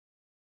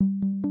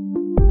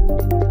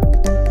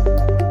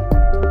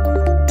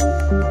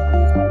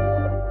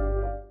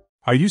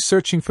Are you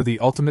searching for the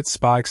ultimate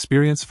spa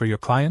experience for your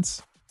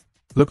clients?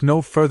 Look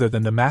no further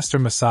than the Master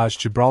Massage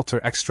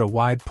Gibraltar Extra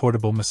Wide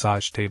Portable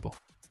Massage Table.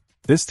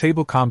 This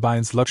table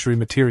combines luxury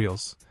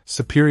materials,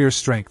 superior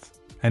strength,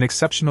 and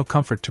exceptional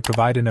comfort to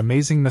provide an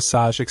amazing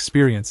massage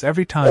experience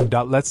every time.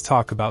 Let's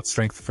talk about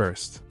strength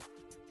first.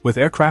 With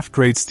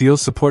aircraft-grade steel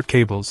support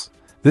cables,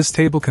 this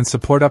table can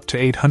support up to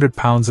 800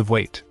 pounds of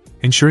weight,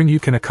 ensuring you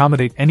can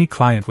accommodate any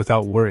client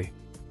without worry.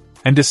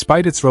 And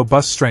despite its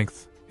robust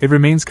strength, it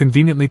remains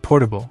conveniently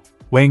portable,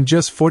 weighing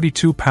just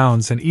 42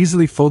 pounds and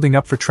easily folding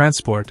up for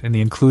transport in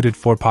the included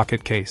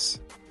 4-pocket case.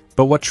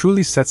 But what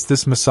truly sets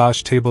this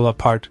massage table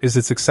apart is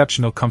its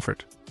exceptional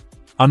comfort.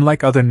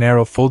 Unlike other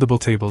narrow foldable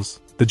tables,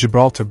 the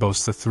Gibraltar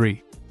boasts a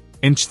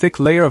 3-inch thick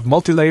layer of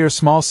multi-layer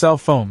small cell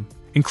foam,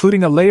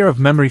 including a layer of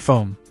memory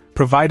foam,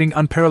 providing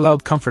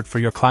unparalleled comfort for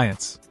your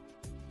clients.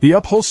 The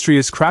upholstery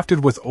is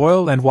crafted with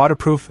oil and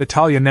waterproof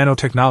Italian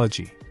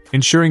nanotechnology,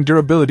 ensuring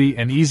durability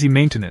and easy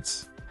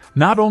maintenance.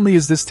 Not only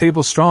is this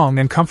table strong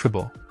and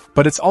comfortable,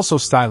 but it's also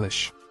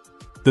stylish.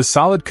 The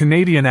solid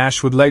Canadian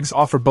ashwood legs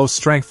offer both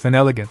strength and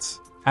elegance,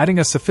 adding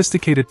a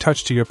sophisticated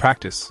touch to your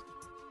practice.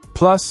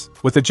 Plus,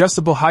 with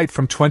adjustable height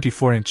from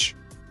 24-inch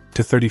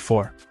to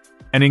 34,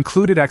 and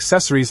included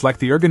accessories like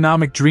the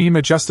ergonomic Dream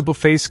adjustable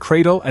face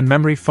cradle and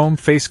memory foam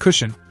face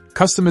cushion,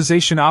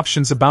 customization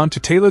options abound to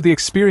tailor the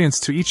experience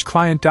to each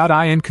client.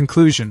 In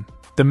conclusion,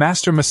 the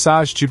Master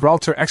Massage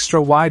Gibraltar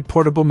Extra Wide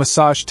Portable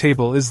Massage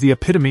Table is the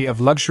epitome of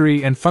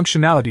luxury and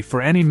functionality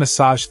for any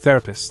massage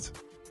therapist.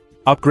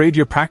 Upgrade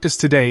your practice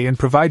today and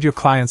provide your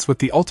clients with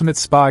the ultimate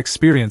spa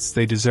experience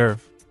they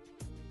deserve.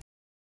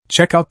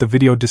 Check out the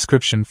video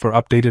description for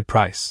updated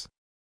price.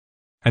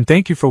 And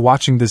thank you for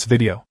watching this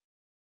video.